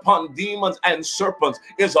tread upon demons and serpents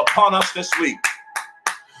is upon us this week.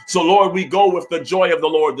 So, Lord, we go with the joy of the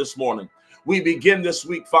Lord this morning. We begin this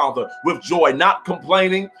week, Father, with joy, not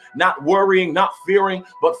complaining, not worrying, not fearing,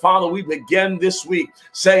 but Father, we begin this week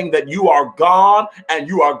saying that you are God and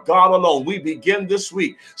you are God alone. We begin this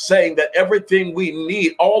week saying that everything we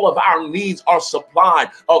need, all of our needs are supplied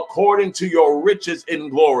according to your riches in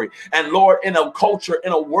glory. And Lord, in a culture,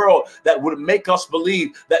 in a world that would make us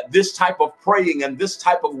believe that this type of praying and this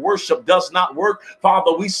type of worship does not work,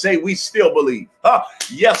 Father, we say we still believe.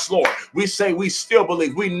 Yes, Lord, we say we still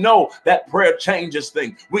believe. We know that prayer changes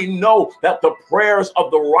things. We know that the prayers of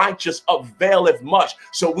the righteous availeth much.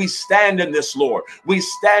 So we stand in this, Lord. We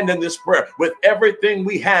stand in this prayer with everything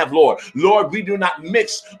we have, Lord. Lord, we do not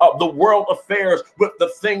mix up the world affairs with the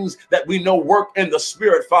things that we know work in the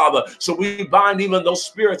spirit, Father. So we bind even those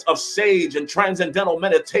spirits of sage and transcendental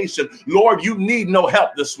meditation. Lord, you need no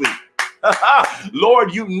help this week.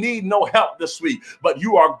 Lord, you need no help this week, but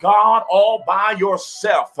you are God all by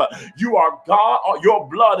yourself. You are God. Your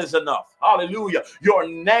blood is enough. Hallelujah. Your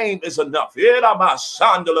name is enough. Your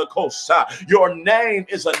name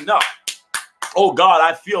is enough. Oh God,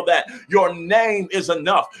 I feel that your name is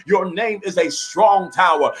enough. Your name is a strong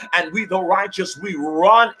tower, and we, the righteous, we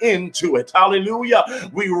run into it. Hallelujah.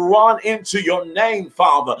 We run into your name,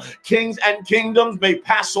 Father. Kings and kingdoms may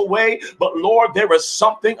pass away, but Lord, there is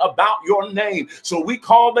something about your name. So we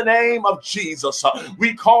call the name of Jesus.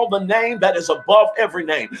 We call the name that is above every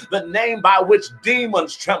name, the name by which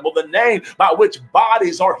demons tremble, the name by which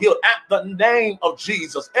bodies are healed. At the name of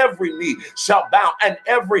Jesus, every knee shall bow and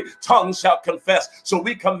every tongue shall confess. So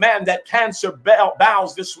we command that cancer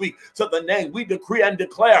bows this week to the name. We decree and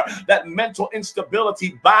declare that mental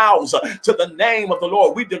instability bows to the name of the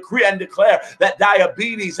Lord. We decree and declare that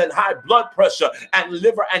diabetes and high blood pressure and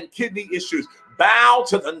liver and kidney issues bow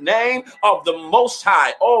to the name of the Most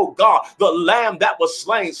High. Oh God, the Lamb that was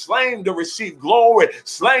slain, slain to receive glory,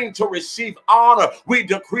 slain to receive honor. We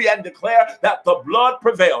decree and declare that the blood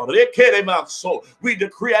prevailed. We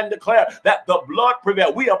decree and declare that the blood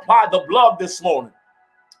prevailed. We apply the blood this morning.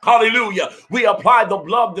 Hallelujah. We apply the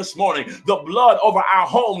blood this morning, the blood over our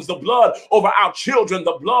homes, the blood over our children,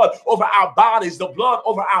 the blood over our bodies, the blood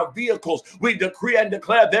over our vehicles. We decree and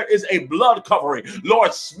declare there is a blood covering.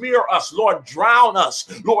 Lord, smear us. Lord, drown us.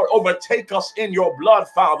 Lord, overtake us in your blood,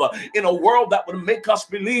 Father, in a world that would make us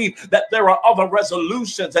believe that there are other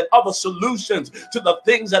resolutions and other solutions to the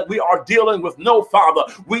things that we are dealing with. No,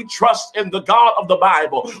 Father, we trust in the God of the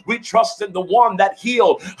Bible. We trust in the one that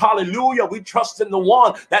healed. Hallelujah. We trust in the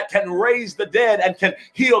one that can raise the dead and can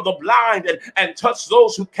heal the blind and touch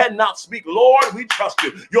those who cannot speak. Lord, we trust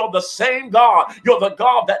you. You're the same God. You're the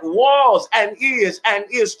God that was and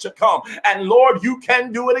is to come. And Lord, you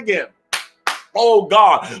can do it again. Oh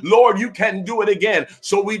God, Lord, you can do it again.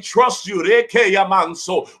 So we trust you.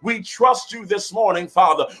 We trust you this morning,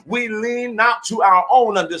 Father. We lean not to our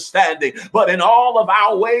own understanding, but in all of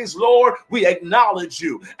our ways, Lord, we acknowledge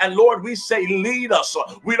you. And Lord, we say, lead us.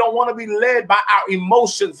 We don't want to be led by our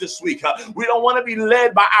emotions this week. We don't want to be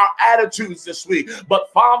led by our attitudes this week.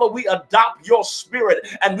 But Father, we adopt your spirit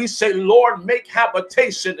and we say, Lord, make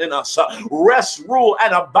habitation in us. Rest, rule,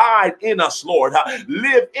 and abide in us, Lord.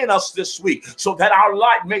 Live in us this week. so that our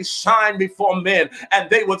light may shine before men and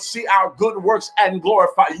they would see our good works and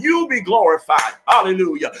glorify you. Be glorified.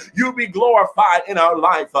 Hallelujah. You be glorified in our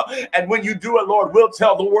life. And when you do it, Lord, we'll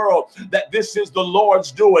tell the world that this is the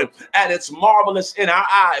Lord's doing and it's marvelous in our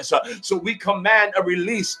eyes. So we command a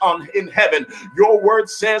release in heaven. Your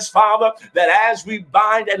word says, Father, that as we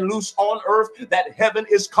bind and loose on earth, that heaven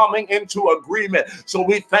is coming into agreement. So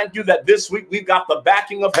we thank you that this week we've got the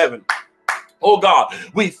backing of heaven. Oh God,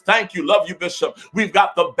 we thank you. Love you, Bishop. We've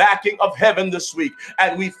got the backing of heaven this week.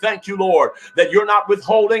 And we thank you, Lord, that you're not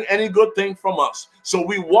withholding any good thing from us. So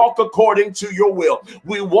we walk according to your will.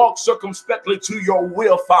 We walk circumspectly to your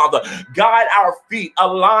will, Father. Guide our feet,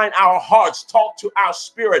 align our hearts, talk to our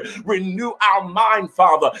spirit, renew our mind,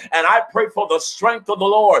 Father. And I pray for the strength of the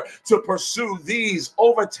Lord to pursue these,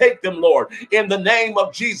 overtake them, Lord, in the name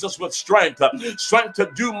of Jesus with strength. Strength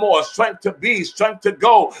to do more, strength to be, strength to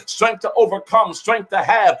go, strength to overcome, strength to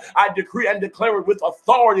have. I decree and declare it with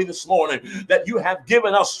authority this morning that you have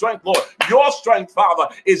given us strength, Lord. Your strength,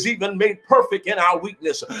 Father, is even made perfect in our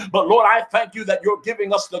weakness. But Lord, I thank you that you're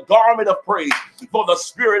giving us the garment of praise for the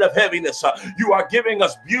spirit of heaviness. You are giving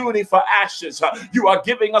us beauty for ashes. You are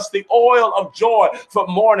giving us the oil of joy for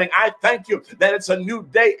mourning. I thank you that it's a new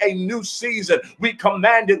day, a new season. We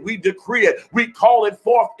command it, we decree it, we call it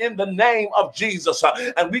forth in the name of Jesus.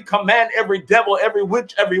 And we command every devil, every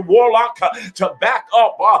witch, every warlock to back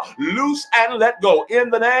up, loose and let go in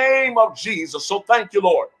the name of Jesus. So thank you,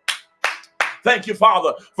 Lord. Thank you,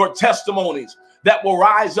 Father, for testimonies that will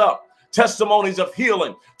rise up, testimonies of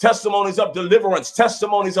healing, testimonies of deliverance,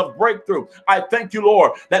 testimonies of breakthrough. I thank you,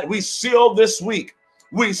 Lord, that we seal this week.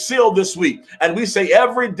 We seal this week, and we say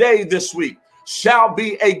every day this week shall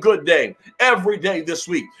be a good day, every day this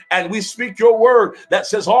week. And we speak your word that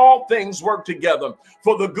says all things work together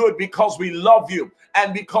for the good because we love you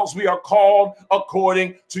and because we are called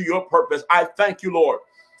according to your purpose. I thank you, Lord,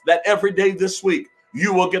 that every day this week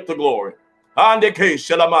you will get the glory.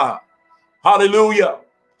 Hallelujah.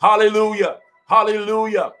 Hallelujah.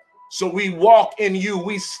 Hallelujah. So we walk in you.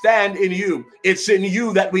 We stand in you. It's in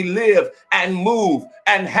you that we live and move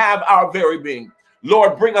and have our very being.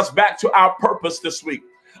 Lord, bring us back to our purpose this week.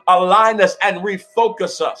 Align us and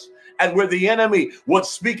refocus us. And where the enemy would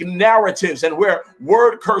speak narratives and where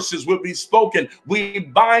word curses would be spoken, we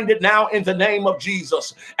bind it now in the name of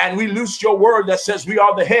Jesus. And we loose your word that says we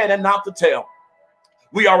are the head and not the tail.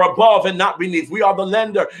 We are above and not beneath. We are the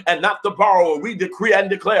lender and not the borrower. We decree and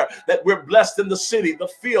declare that we're blessed in the city, the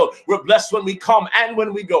field. We're blessed when we come and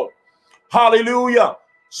when we go. Hallelujah.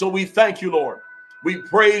 So we thank you, Lord. We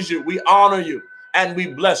praise you. We honor you and we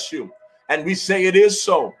bless you. And we say it is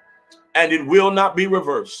so and it will not be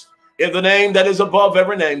reversed. In the name that is above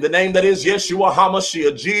every name, the name that is Yeshua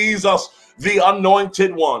HaMashiach, Jesus, the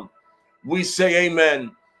anointed one, we say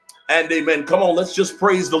amen and amen. Come on, let's just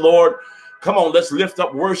praise the Lord. Come on, let's lift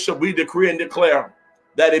up worship. We decree and declare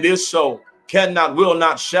that it is so, cannot, will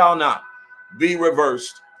not, shall not be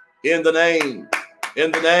reversed in the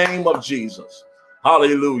name of Jesus.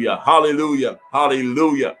 Hallelujah, hallelujah,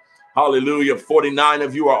 hallelujah, hallelujah. 49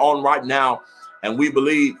 of you are on right now, and we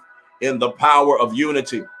believe in the power of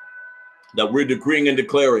unity that we're decreeing and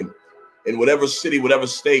declaring in whatever city, whatever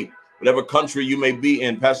state, whatever country you may be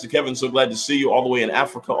in. Pastor Kevin, so glad to see you all the way in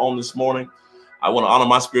Africa on this morning. I want to honor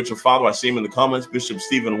my spiritual father. I see him in the comments. Bishop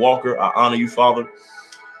Stephen Walker, I honor you, Father.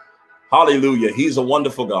 Hallelujah. He's a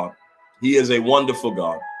wonderful God. He is a wonderful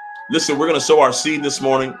God. Listen, we're going to sow our seed this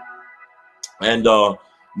morning. And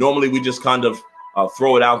normally we just kind of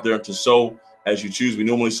throw it out there to sow as you choose. We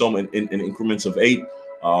normally sow in increments of 8.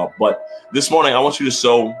 But this morning I want you to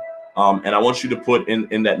sow and I want you to put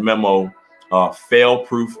in that memo,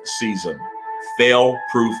 fail-proof season.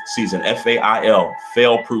 Fail-proof season. F-A-I-L.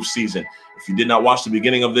 Fail-proof season. If you did not watch the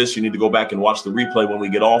beginning of this, you need to go back and watch the replay when we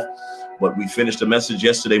get off. But we finished a message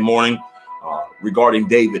yesterday morning regarding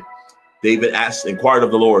David. David inquired of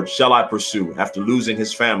the Lord, shall I pursue? After losing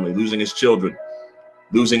his family, losing his children,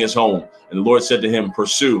 losing his home. And the Lord said to him,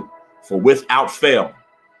 pursue, for without fail,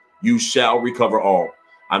 you shall recover all.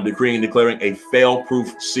 I'm decreeing and declaring a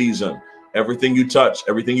fail-proof season. Everything you touch,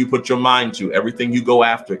 everything you put your mind to, everything you go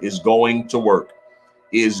after is going to work.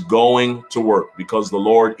 Is going to work because the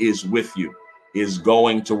Lord is with you, is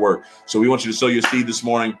going to work. So we want you to sow your seed this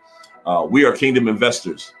morning. We are kingdom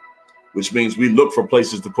investors, which means we look for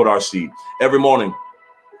places to put our seed. Every morning,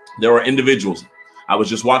 there are individuals. I was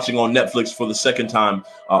just watching on Netflix for the second time,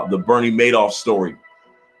 the Bernie Madoff story,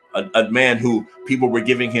 a man who people were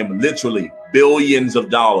giving him literally billions of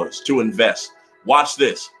dollars to invest. Watch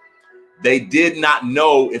this. They did not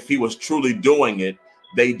know if he was truly doing it.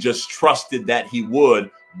 They just trusted that he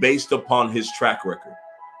would based upon his track record.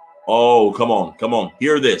 Oh, come on, come on.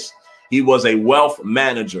 Hear this. He was a wealth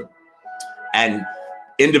manager, and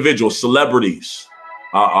individuals, celebrities,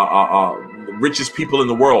 richest people in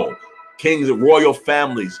the world, kings of royal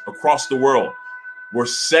families across the world were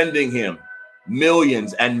sending him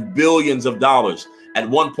millions and billions of dollars. At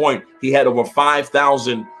one point, he had over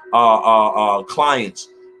 5,000 clients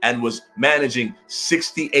and was managing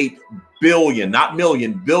 68 billion, not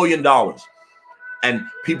million, billion dollars. And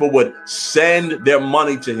people would send their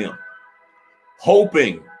money to him,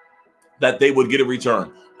 hoping that they would get a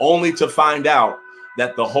return, only to find out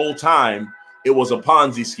that the whole time it was a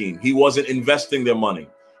Ponzi scheme. He wasn't investing their money.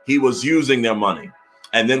 He was using their money.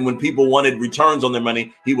 And then when people wanted returns on their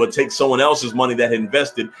money, he would take someone else's money that had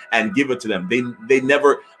invested and give it to them. They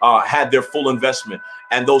never had their full investment.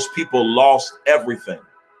 And those people lost everything.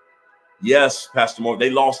 Yes, Pastor Moore,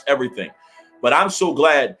 they lost everything. But I'm so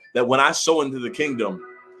glad that when I sow into the kingdom,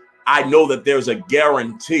 I know that there's a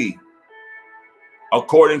guarantee,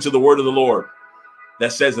 according to the word of the Lord,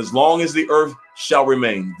 that says, as long as the earth shall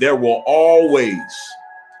remain, there will always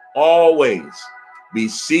be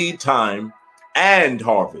seed time and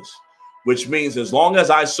harvest, which means as long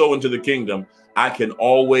as I sow into the kingdom, I can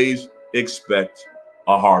always expect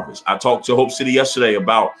a harvest. I talked to Hope City yesterday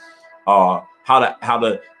about how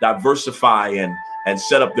to diversify and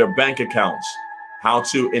set up their bank accounts, how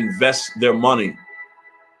to invest their money.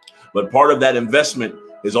 But part of that investment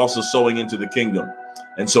is also sowing into the kingdom.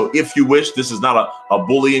 And so if you wish, this is not a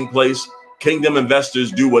bullying place. Kingdom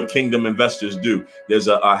investors do what kingdom investors do. There's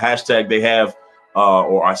a hashtag they have,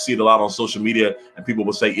 or I see it a lot on social media, and people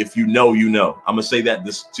will say, if you know, you know. I'm going to say that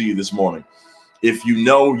to you this morning. If you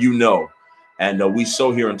know, you know. And we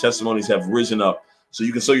sow here, and testimonies have risen up. So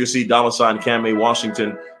you can sow your seed, $ Cam A.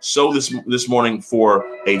 Washington. Sow this morning for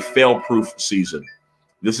a fail-proof season.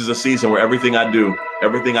 This is a season where everything I do,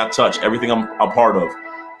 everything I touch, everything I'm a part of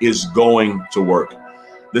is going to work.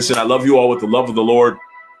 Listen, I love you all with the love of the Lord.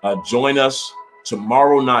 Join us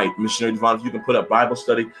tomorrow night. Missionary Devon, if you can put up Bible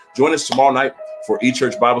study. Join us tomorrow night for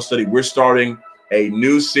eChurch Bible study. We're starting a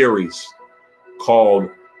new series called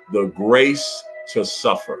The Grace to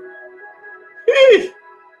Suffer.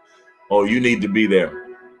 Oh, you need to be there.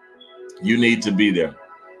 You need to be there.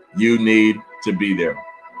 You need to be there.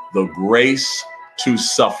 The grace to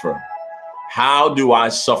suffer. How do I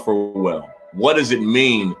suffer well? What does it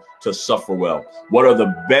mean to suffer well? What are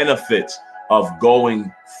the benefits of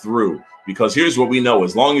going through? Because here's what we know.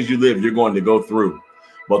 As long as you live, you're going to go through.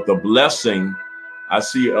 But the blessing, I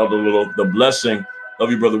see you, Elder Little, the blessing,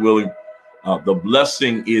 love you, Brother Willie. The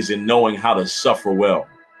blessing is in knowing how to suffer well.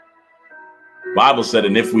 Bible said,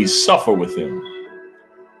 and if we suffer with him,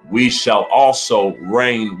 we shall also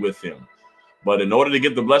reign with him. But in order to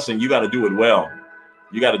get the blessing, you got to do it well.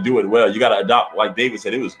 You got to do it well. You got to adopt, like David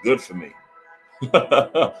said, it was good for me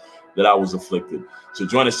that I was afflicted. So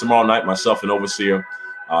join us tomorrow night, myself and Overseer.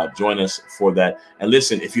 Join us for that. And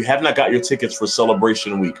listen, if you have not got your tickets for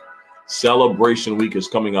Celebration Week is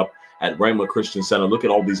coming up at Rhema Christian Center. Look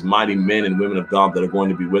at all these mighty men and women of God that are going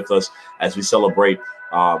to be with us as we celebrate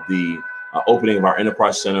the opening of our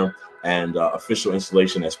Enterprise Center and official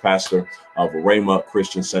installation as pastor of Rhema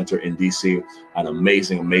Christian Center in DC, an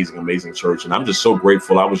amazing, amazing, amazing church. And I'm just so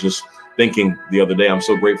grateful. I was just thinking the other day, I'm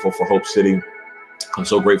so grateful for Hope City. I'm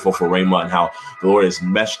so grateful for Rhema and how the Lord has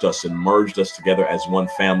meshed us and merged us together as one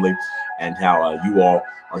family, and how you all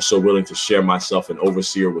are so willing to share myself and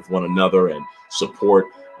Overseer with one another and support.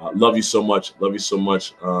 Love you so much. Love you so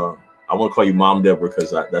much. I want to call you Mom Deborah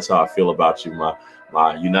because that's how I feel about you,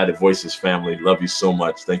 my United Voices family. Love you so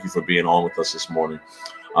much. Thank you for being on with us this morning.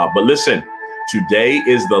 But listen, today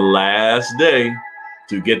is the last day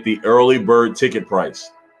to get the early bird ticket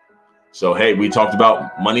price. So, hey, we talked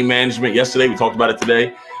about money management yesterday. We talked about it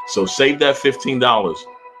today. So save that $15.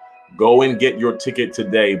 Go and get your ticket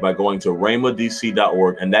today by going to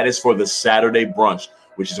rhemadc.org. And that is for the Saturday brunch,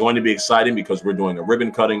 which is going to be exciting because we're doing a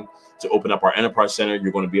ribbon cutting to open up our Enterprise Center.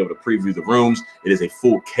 You're going to be able to preview the rooms. It is a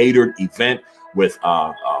full catered event with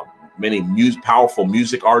many powerful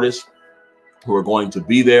music artists who are going to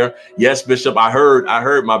be there. Yes, Bishop, I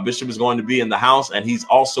heard my bishop is going to be in the house, and he's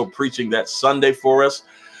also preaching that Sunday for us.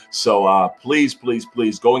 So please, please,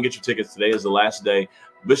 please go and get your tickets. Today is the last day.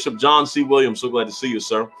 Bishop John C. Williams, so glad to see you,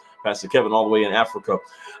 sir. Pastor Kevin, all the way in Africa.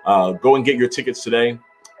 Go and get your tickets today.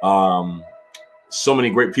 So many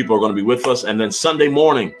great people are going to be with us. And then Sunday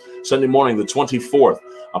morning, the 24th,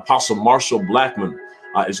 Apostle Marshall Blackman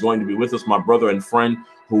is going to be with us, my brother and friend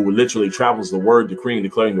who literally travels the word, decreeing and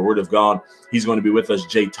declaring the word of God. He's going to be with us.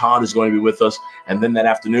 Jay Todd is going to be with us. And then that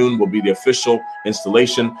afternoon will be the official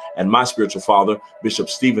installation. And my spiritual father, Bishop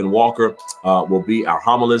Stephen Walker, will be our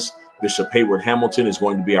homilist. Bishop Hayward Hamilton is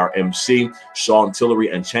going to be our MC. Sean Tillery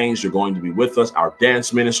and Change are going to be with us. Our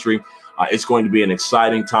dance ministry. It's going to be an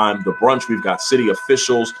exciting time. The brunch, we've got city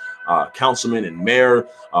officials, councilmen and mayor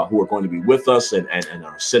who are going to be with us and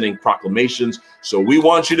are sending proclamations. So we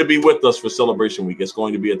want you to be with us for Celebration Week. It's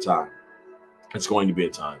going to be a time. It's going to be a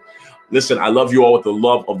time. Listen, I love you all with the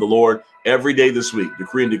love of the Lord. Every day this week,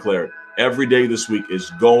 decree and declare it. Every day this week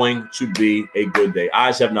is going to be a good day.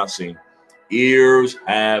 Eyes have not seen, ears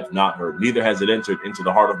have not heard, neither has it entered into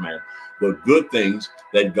the heart of man, the good things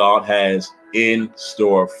that God has in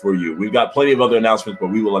store for you. We've got plenty of other announcements, but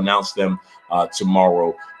we will announce them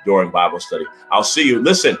tomorrow during Bible study. I'll see you.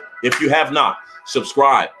 Listen, if you have not,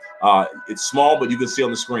 subscribe. It's small, but you can see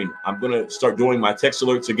on the screen. I'm going to start doing my text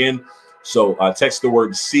alerts again. So text the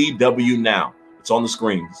word CW now. It's on the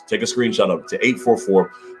screen. Take a screenshot of it to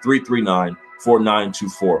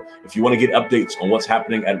 844-339-4924. If you want to get updates on what's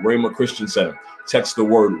happening at Rhema Christian Center, text the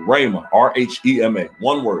word Rhema, R-H-E-M-A,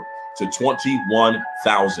 one word, to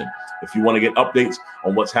 21,000. If you want to get updates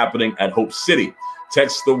on what's happening at Hope City,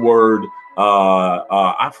 text the word,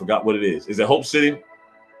 I forgot what it is. Is it Hope City?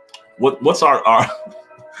 What's our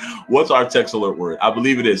what's our text alert word? I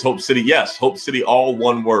believe it is Hope City. Yes, Hope City, all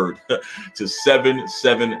one word, to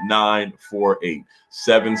 77948.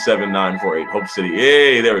 77948. Hope City.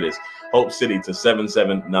 Hey, there it is. Hope City to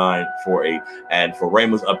 77948. And for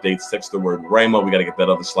Rhema's updates, text the word Rhema. We got to get that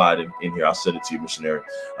other slide in here. I'll send it to you, missionary.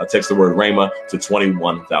 Text the word Rhema to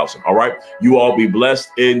 21,000. All right. You all be blessed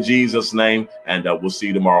in Jesus' name. And we'll see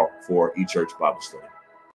you tomorrow for eChurch Bible Study.